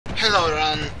Hello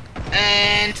Ron,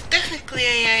 and technically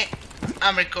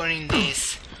I'm recording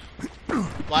this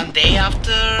one day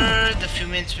after the few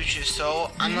minutes which you saw.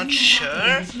 I'm not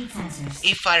sure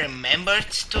if I remembered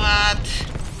to add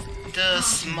the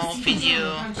small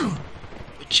video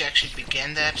which actually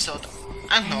began the episode.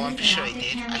 I don't know, I'm pretty sure I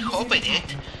did. I hope I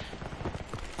did.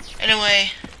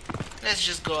 Anyway, let's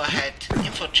just go ahead.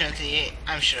 Unfortunately,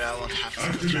 I'm sure I won't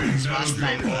have to do this last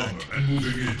time, but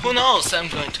who knows, I'm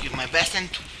going to give my best and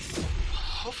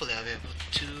hopefully I'll be able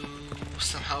to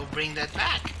somehow bring that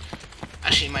back.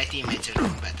 Actually, my teammates are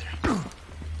doing better.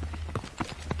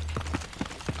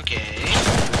 Okay.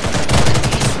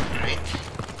 Great.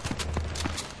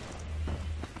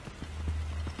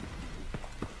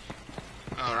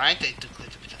 Alright, I took a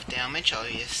little bit of damage,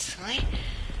 obviously.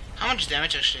 How much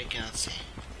damage actually I cannot see.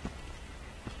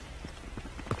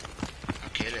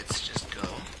 Okay, let's just go.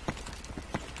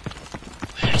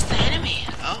 Where's the enemy?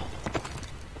 Oh.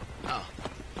 Oh.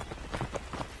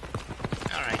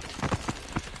 Alright.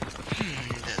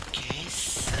 In that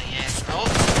case, yes. Oh,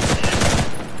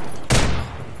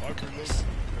 there. Oh, goodness.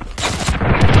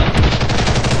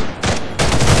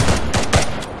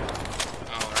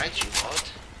 Alright, you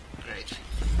bought. Great.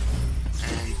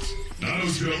 And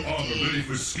Now's your armor ready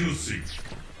for skill sync.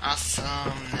 awesome.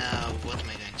 Now, what am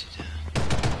I going to do?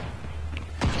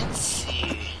 Let's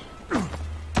see.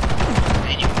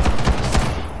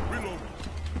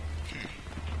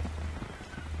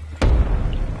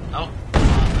 Oh,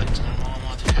 but I'm all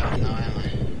out of health now, am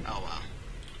I? Oh wow.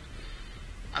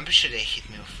 I'm pretty sure they hit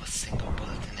me with a single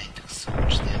bullet and I took so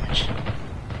much damage.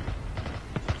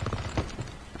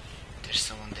 There's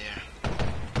someone there.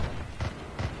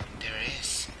 There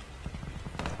is.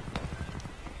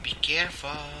 Be careful.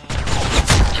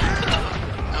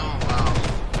 Oh wow.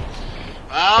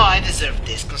 Well, I deserve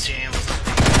this considering I was not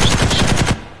paying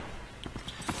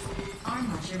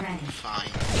Armor ready.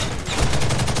 Fine.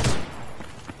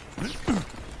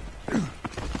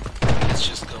 Let's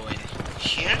just go in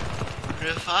here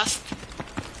real fast.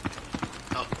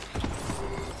 Oh.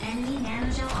 Enemy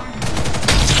nanogel armor.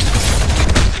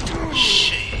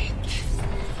 Shit.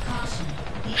 Caution.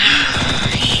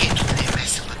 I hate when they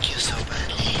mess up a kill so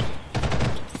badly.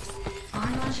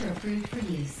 Armor approved for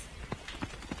use.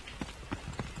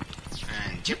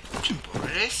 And jump over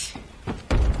this.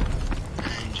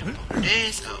 And jump over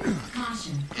this. Oh,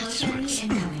 Caution. yes, Close enemy works.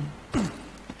 incoming.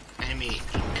 Enemy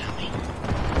incoming.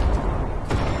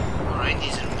 Alright,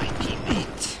 these are my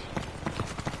teammates.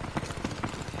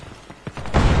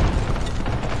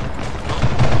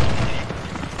 Okay.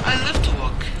 I love to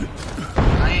walk.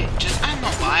 I don't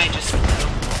know why, I just love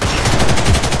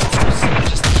walking. I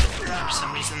just love it for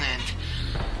some reason, and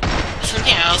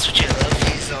something else which I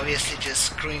love is obviously just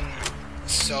screwing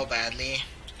so badly.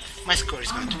 My score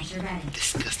is going to be Armor ready.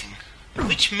 disgusting.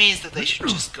 Which means that I should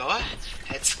just go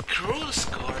ahead, screw the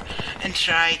score, and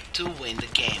try to win the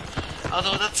game.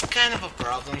 Although that's kind of a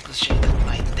problem considering that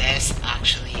my deaths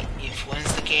actually influence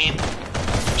the game,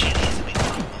 which really is a big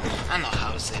problem. I don't know how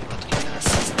I was able to get an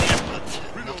assist there,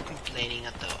 but not complaining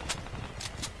at all.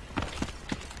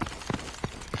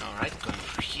 Alright, going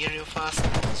through here real fast.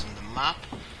 No one's on the map.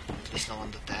 At least no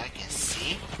one that I can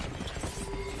see.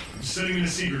 Setting in a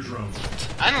seeker drone.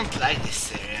 I don't like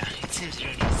this area. It seems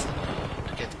really easy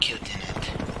to get killed in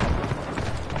it.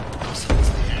 Oh, someone's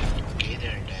there. Okay,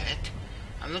 they're dead.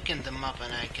 I'm looking at the map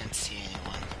and I can't see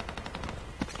anyone.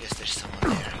 I guess there's someone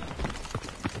there.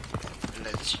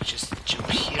 Let's just jump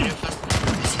here real fast.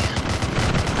 I see him.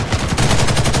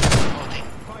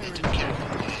 Oh, they took care of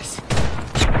him, guys.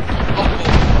 Oh,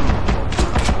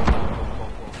 whoa.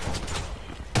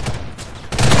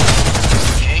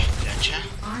 Okay, gotcha.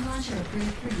 Armor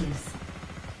approved for use.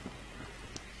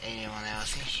 Anyone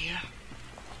else in here?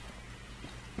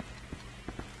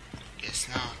 Guess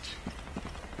not.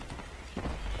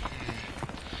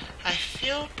 I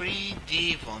feel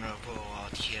pretty vulnerable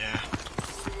out here.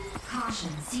 Caution.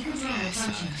 Seeker drone Okay,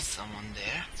 approaching. someone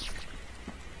there.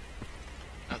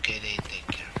 Okay, they take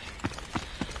care of him.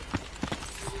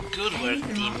 Good work,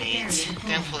 teammates.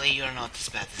 Thankfully, you're not as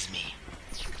bad as me.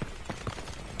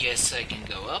 Guess I can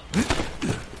go up.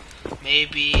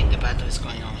 Maybe the battle is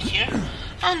going on here.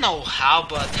 I don't know how,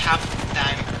 but half the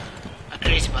time a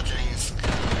crazy battle is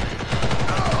going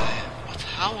on. But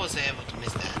how was I able to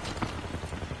miss that?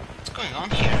 What's going on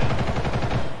here?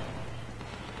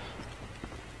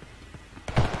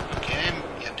 Okay,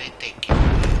 yeah, they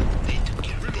took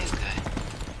care of this guy.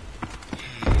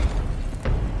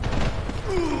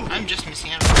 I'm just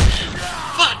missing out.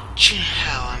 Fudge!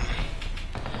 Hell,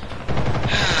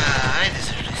 I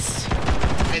deserve this.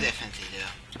 I definitely do.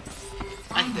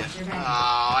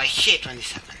 Oh, I hate when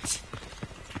this happens.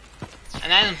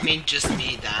 And I don't mean just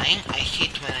me dying, I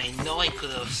hate when I know I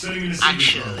could have Setting in a secret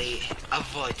actually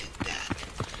avoided that.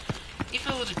 If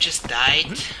I would have just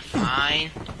died,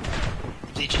 fine.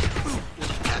 They just would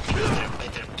have gotten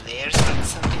better players or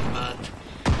something, but...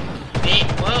 Hey,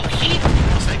 well, he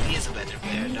most likely is a better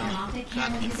player, don't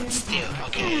got me, but still.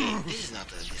 Okay, this is not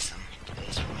a decent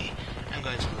place for me. I'm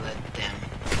going to let them...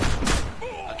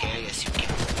 Okay, I guess you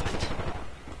can't do it.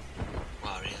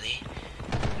 Wow, really?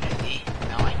 Really?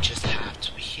 Now I just have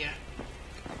to be here?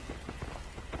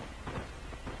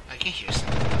 I can hear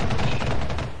something here.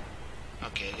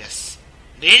 Okay, I guess...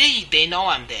 Really? They know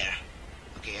I'm there.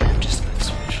 Okay, I'm just going to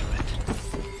switch for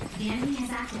it. The enemy has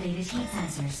activated heat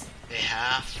sensors. They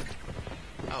have...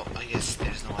 Oh, I guess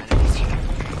there's no enemies here.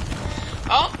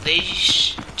 Oh, they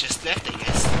just left, I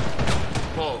guess.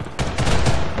 Whoa.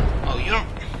 Oh, you're...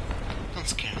 Don't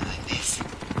scare me like this.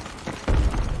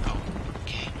 Oh,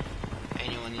 okay.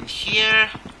 Anyone in here?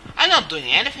 I'm not doing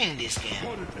anything in this game.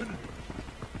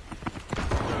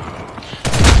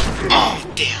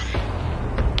 Oh, damn.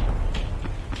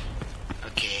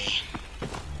 Okay.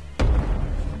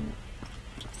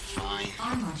 Fine.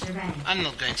 Arm launcher ready. I'm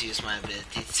not going to use my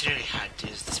ability. It's really hard to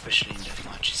use, especially in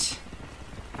deathmatches.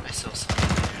 I saw something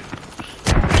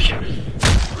here.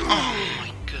 Oh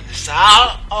my goodness.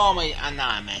 Oh my... now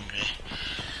I'm angry.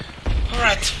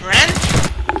 Alright, friend.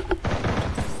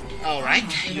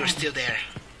 Alright, you're still there.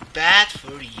 Bad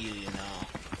for you, you know.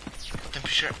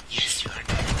 Temperature... Yes, you are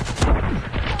there.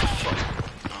 What the fuck?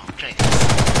 Oh, try this.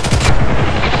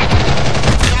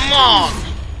 Come on!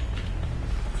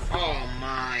 Oh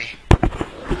my...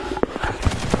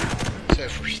 Sorry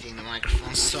for hitting the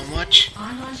microphone so much.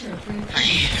 Arm launcher approved for I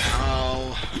use.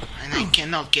 know, and I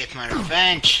cannot get my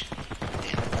revenge.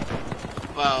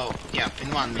 Damn. Well, yeah,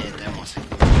 in 1 minute I must have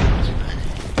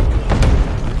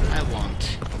I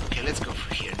won't. Okay, let's go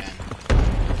for here then.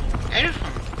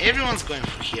 Everyone's going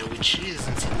for here, which really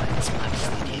doesn't seem like the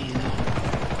smartest idea, you know.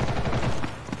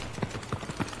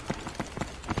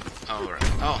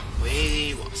 Alright. Oh,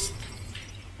 we lost.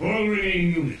 All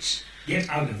remaining units, get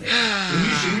out of there. The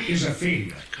mission is a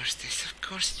failure. Of course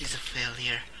it is a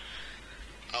failure.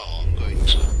 Oh, I'm going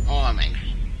to... Oh, I'm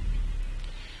angry.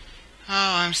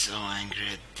 Oh, I'm so angry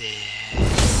at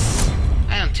this.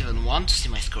 I don't even want to see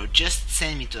my score. Just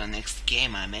send me to the next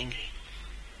game. I'm angry.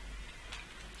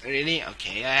 Really?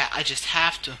 Okay, I just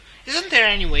have to. Isn't there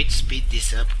any way to speed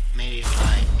this up? Maybe if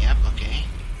I... Yep, okay.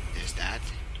 There's that.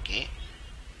 Okay.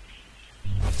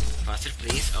 Faster,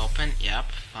 please. Open.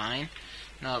 Yep, fine.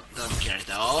 No, don't care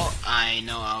at all. I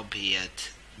know I'll be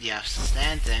at the absolute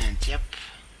stand, and yep.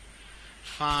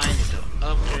 Fine,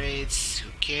 little upgrades. Who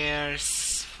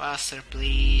cares? Faster,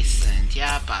 please. And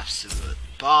yep, absolute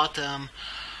bottom.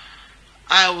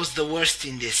 I was the worst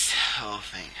in this whole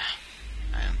thing.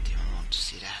 I don't even want to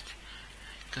see that.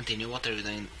 Continue. What are we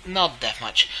doing? Not that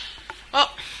much.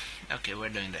 Oh, okay, we're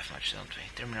doing that much, don't we?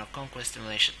 Terminal conquest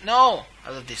simulation. No,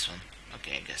 I love this one.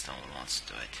 Okay, I guess no one wants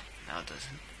to do it. No, it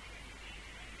doesn't.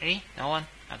 Really? No one?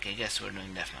 Okay, I guess we're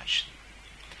doing deathmatch.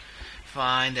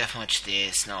 Fine, deathmatch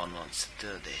this. No one wants to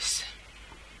do this.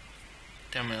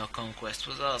 Terminal conquest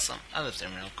was awesome. I love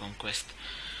terminal conquest.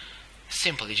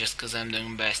 Simply just because I'm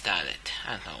doing best at it.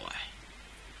 I don't know why.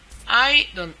 I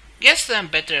don't guess I'm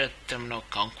better at terminal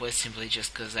conquest simply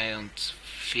just because I don't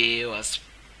feel as...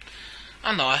 I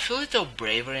don't know, I feel a little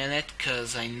braver in it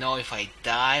because I know if I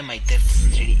die, my death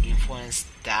doesn't really influence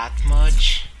that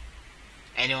much.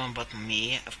 Anyone but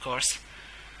me, of course.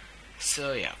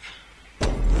 So, yeah.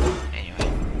 Anyway.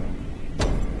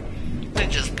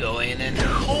 Let's just go in and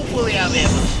hopefully I'll be able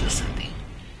to do something.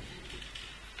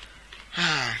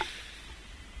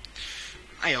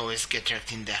 I always get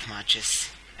wrecked in death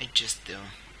matches. I just do.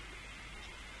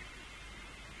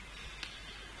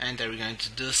 And are we going to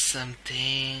do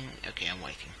something? Okay, I'm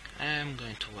waiting. I'm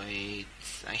going to wait.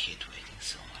 I hate waiting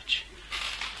so much.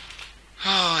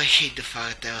 Oh, I hate the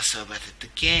fact that I was so bad at the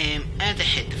game, and I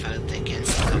hate the fact that I can't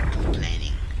stop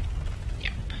complaining.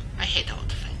 Yep, I hate all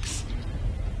the things.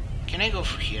 Can I go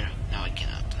through here? No, I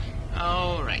cannot.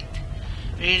 Alright.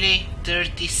 Really?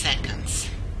 30 seconds.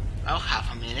 Oh,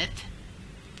 half a minute.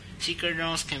 Secret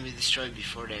drones can be destroyed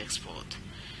before they explode.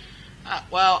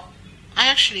 Well, I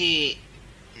actually...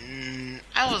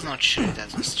 I was not sure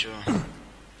that was true.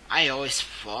 I always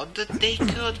thought that they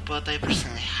could, but I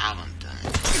personally haven't done it. I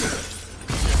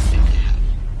don't think I have.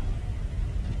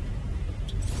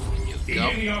 You go.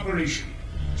 Begin the operation.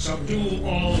 Subdue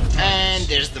all targets. And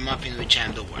there's the map in which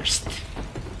I'm the worst.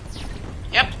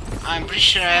 Yep, I'm pretty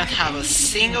sure I don't have a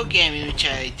single game in which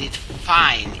I did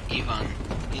fine, even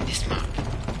in this map.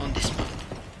 On this map.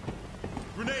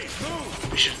 Grenade,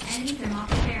 move! We should... Enemy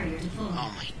thermoptic barrier deployed.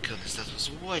 Oh my god. goodness, that was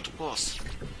way too close.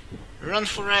 Run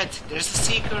for it! There's a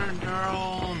seeker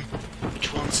drone!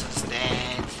 Which wants us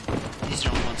dead? This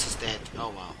drone wants us dead.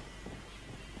 Oh wow.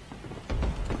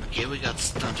 Okay, we got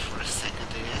stunned for a second,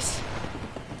 I guess.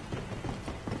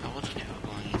 Oh, what if people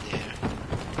going in there?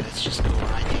 Let's just go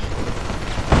right in.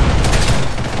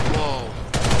 Whoa!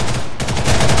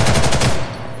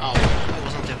 Oh, I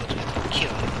was not able to get a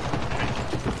kill.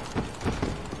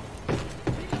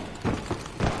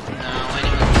 No,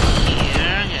 anyone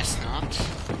here? Guess not.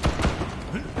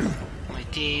 My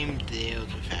team dealt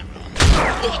with everyone.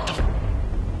 What the f—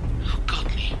 who got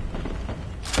me?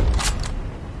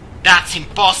 That's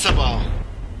impossible!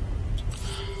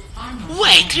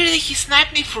 Wait, really? He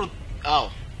sniped me for—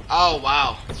 oh. Oh,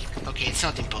 wow. Okay, it's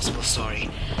not impossible, sorry.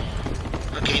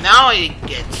 Okay, now I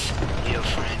get your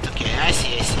friend. Okay, I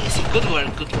see. Good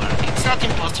work, good work. It's not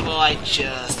impossible, I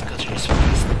just got your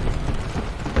surprised.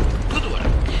 Good work.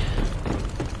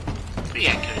 Pretty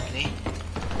accurately.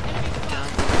 Done.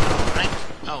 Alright.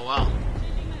 Oh, wow.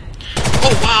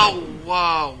 Oh,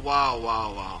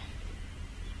 wow.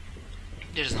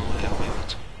 There's no way I'll be able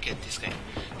to get this guy.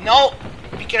 No!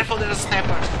 Be careful, there's a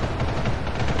sniper.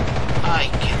 I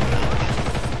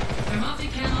cannot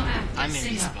get it. I'm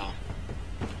invisible.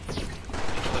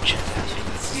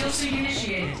 Unfortunately. Skill sync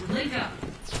initiated. Link up.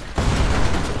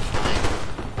 Fine.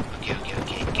 Okay.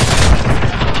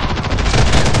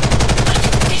 Where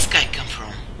did this guy come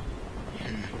from?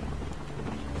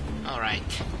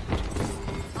 Alright.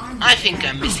 I think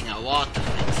I'm missing a lot of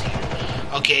things here.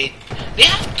 Okay, they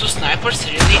have two snipers,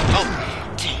 really?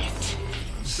 Oh, dang it.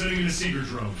 I'm setting in a seeker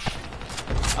drone.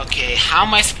 Okay, how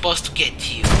am I supposed to get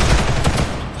to you?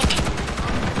 What the—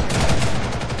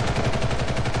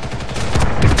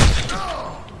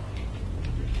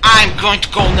 I'm going to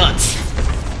go nuts!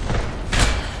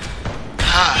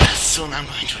 Soon I'm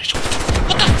going to reach—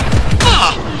 what the—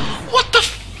 what the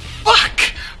fuck?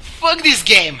 Fuck this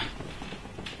game!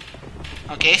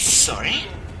 Okay, sorry.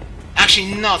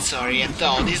 Actually, not sorry at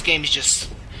all. This game is just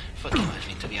fucking with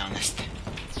me, to be honest.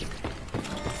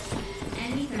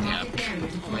 Enemy thermoptic barrier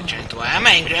What am I deployed. trying to— I'm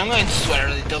angry, I'm going to swear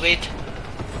a little bit.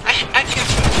 I can't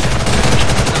swear.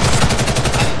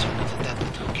 I'm not really good at that,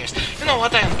 but who cares? You know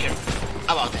what, I don't care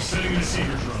about this. Setting in a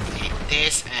seeker drone. Okay,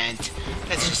 this, and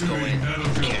let's just go in.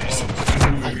 Who cares?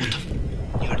 Nano Oh, what the f—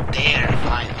 you're there,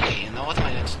 fine. Okay, you know what am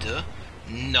I going to do?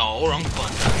 No, wrong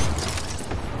button.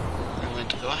 I'm going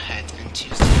to go ahead and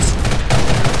use this.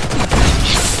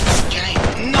 Yes! Can I—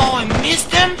 no, I missed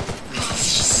them?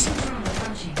 This Drone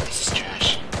approaching. is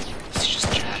trash. This is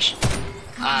just trash.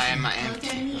 I'm Close empty.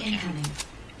 enemy Okay, incoming.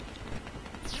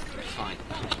 fine.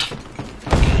 What the f—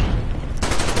 okay.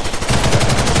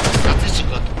 At least you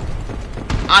got—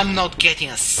 I'm not getting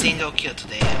a single kill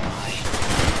today, am I?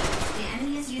 The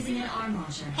enemy is using an arm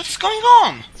launcher. What is going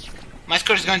on? My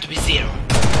score is going to be 0.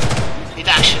 It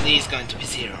actually is going to be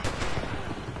 0.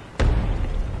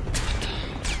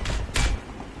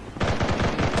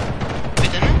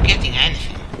 Wait, I'm not getting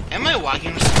anything. Am I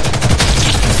lagging or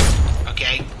something?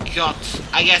 Okay,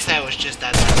 I guess I was just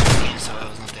that bad at the game, so I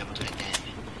was not able to hit the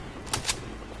enemy.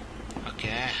 Okay,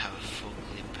 I have a full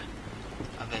clip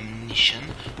of ammunition.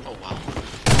 Oh wow.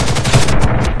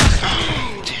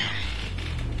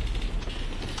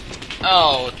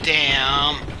 Oh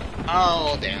damn.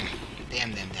 Oh damn.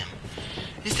 Damn.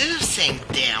 Instead of saying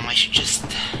damn, I should just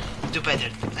do better.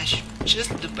 I should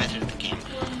just do better at the game.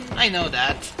 I know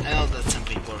that. I know that some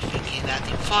people are thinking that.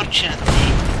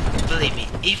 Unfortunately, believe me,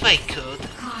 if I could,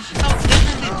 I would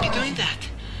definitely be doing that.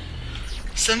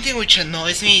 Something which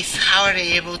annoys me is how are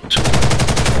they able to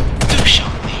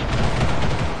two-shot me.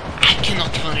 I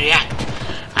cannot even react.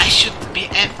 I should be—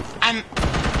 I'm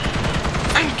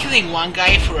killing one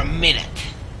guy for a minute,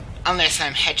 unless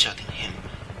I'm headshotting him.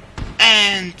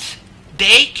 And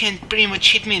they can pretty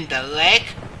much hit me in the leg,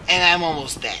 and I'm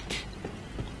almost dead.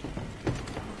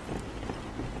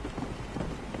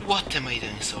 What am I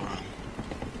doing so wrong?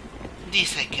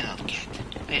 This I cannot get.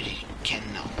 I really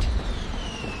cannot.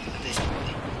 At this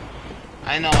point.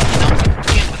 I know I'm not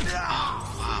getting, but—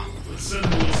 oh, wow. Let's send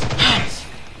them a little surprise.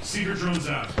 Seeker drone's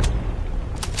out.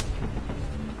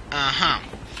 Uh-huh.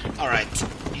 Alright.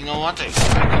 You know what?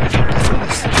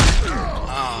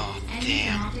 Oh, Enemy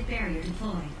damn. thermoptic barrier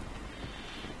deployed.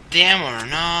 Damn or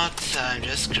not, I'm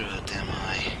just screwed, am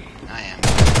I? I am.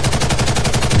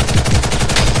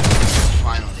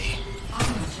 Finally.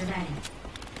 Arm launcher ready.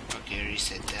 Okay,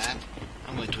 reset that.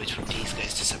 I'm going to wait for these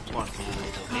guys to support me a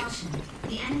little bit. Caution.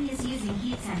 The enemy is using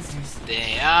heat sensors.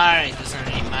 They are, it doesn't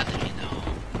really matter, you know.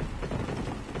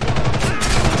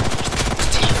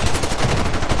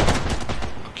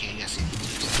 Okay, I guess I need to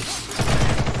use this.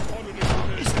 No,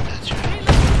 isn't that right?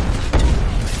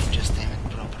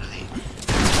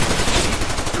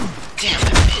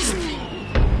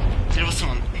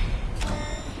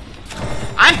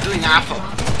 half of.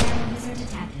 Rocket barrel user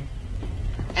detected.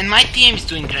 And my team is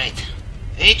doing great,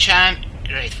 which I'm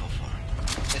grateful for.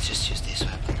 Let's just use this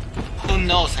weapon. Who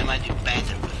knows, I might be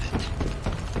better with it.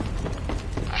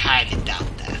 I highly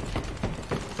doubt that.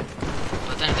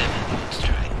 But I'm definitely going to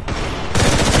try.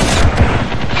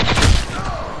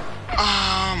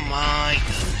 Oh my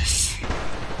goodness.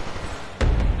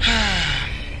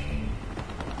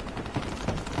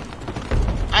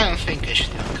 I don't think I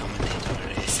should even commentate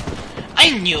over this.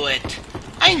 I knew it.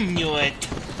 I knew it.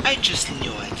 I just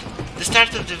knew it. The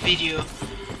start of the video,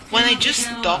 when I just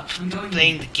stopped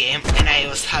playing the game and I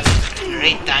was having a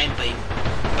great time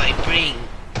by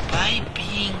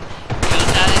being good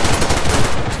at it.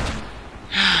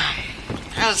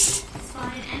 I was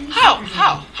Spotted enemy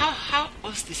how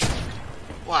was this?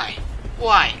 Why?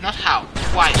 Not how.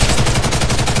 Why?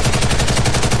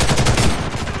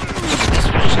 This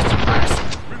was just embarrassing.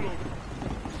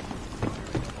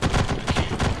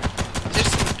 There's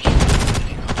some people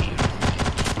sitting out here.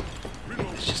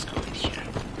 Let's just go in here.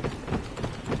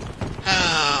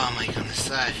 Oh my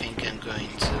goodness, I think I'm going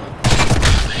to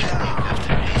have a headache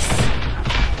after this.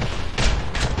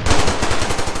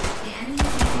 The enemy is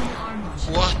using an arm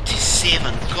launcher. What is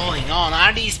even going on?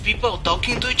 Are these people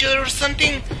talking to each other or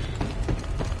something?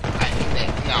 I think they...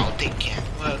 no, they can't.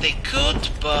 Well, they could,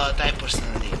 but I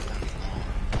personally don't know.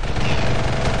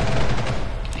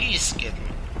 Yeah. Please get me.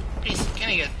 Please, can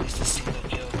I get at least a single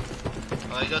kill?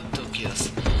 Oh, I got 2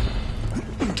 kills.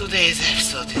 Today's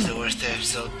episode is the worst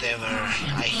episode ever.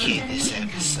 I hate this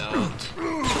episode.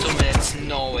 2 minutes,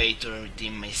 no way to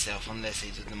redeem myself unless I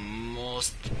do the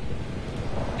most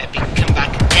epic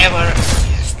comeback ever.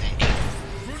 Yes, thank you.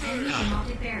 Enemy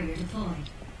optic barrier deployed.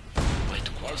 Way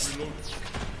too close.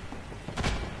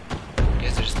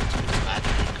 Guess there's not much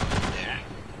battery going there.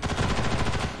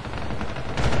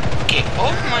 Okay, all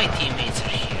of my teammates are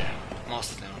here.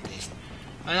 Most of them at least.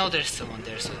 I know there's someone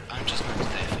there, so I'm just going to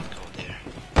dive and go there.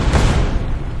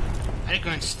 Are you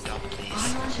going to stop, please?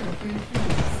 Arm launcher approved for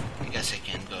use. I guess I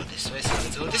can't go this way, so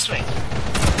let's go this way.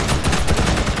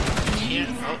 Here,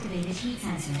 Enemy has oh. activated heat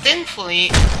sensors. Thankfully,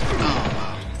 oh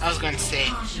wow, I was going to say,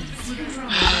 Caution, secret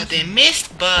drone. they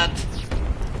missed, but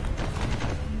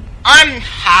I'm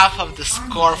half of the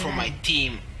score for my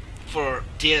team, for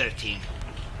the other team.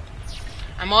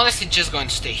 I'm honestly just going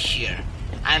to stay here.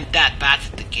 I'm that bad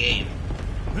at the game.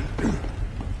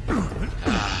 God.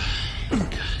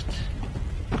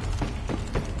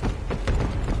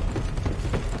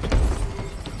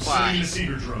 Setting Why? the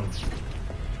seeker drone.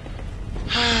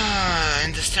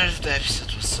 And the start of the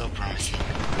episode was so promising.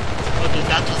 Although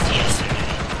that was yesterday,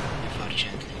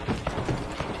 unfortunately.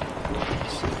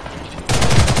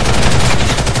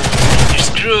 You're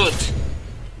screwed!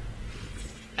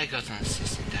 I got an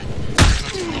assist in that. It's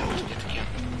not even able to get a kill.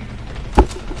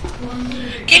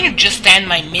 Can you just end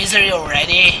my misery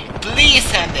already?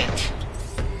 Please end it!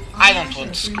 I don't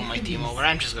want to screw my team over,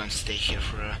 I'm just going to stay here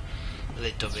for a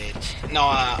little bit. No,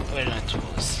 we're going to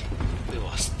lose. We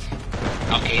lost.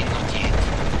 Okay, not yet.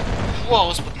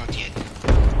 Close, but not yet.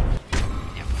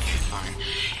 Yep, okay, fine.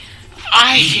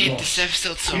 I hate this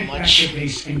episode so Get back much. to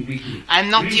base and regroup. I'm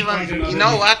not We'll even... fight You another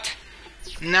know day. what?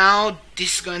 Now,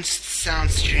 this is going to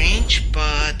sound strange,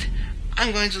 but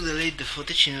I'm going to delete the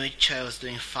footage in which I was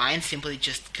doing fine, simply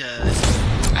just because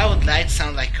I would like to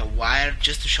sound like a wire,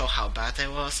 just to show how bad I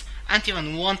was. I don't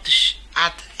even want to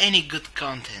add any good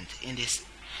content in this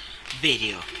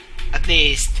video. At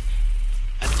least,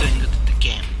 at doing good at the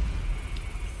game.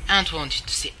 I don't want you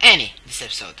to see any this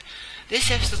episode. This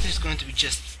episode is going to be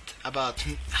just about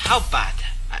how bad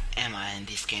am I in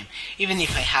this game, even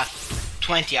if I have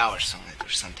 20 hours on it or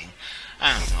something.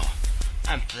 I don't know.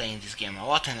 I'm playing this game a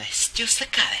lot and I still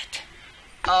suck at it.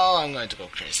 Oh, I'm going to go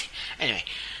crazy. Anyway,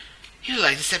 if you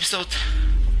like this episode,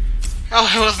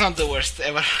 oh, it was not the worst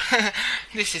ever.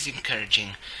 This is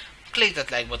encouraging. Click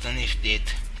that like button if you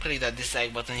did. Click that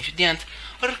dislike button if you didn't.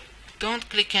 Or don't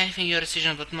click anything, your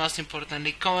decision, but most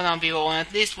importantly, comment down below, and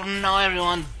at least for now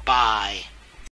everyone, bye.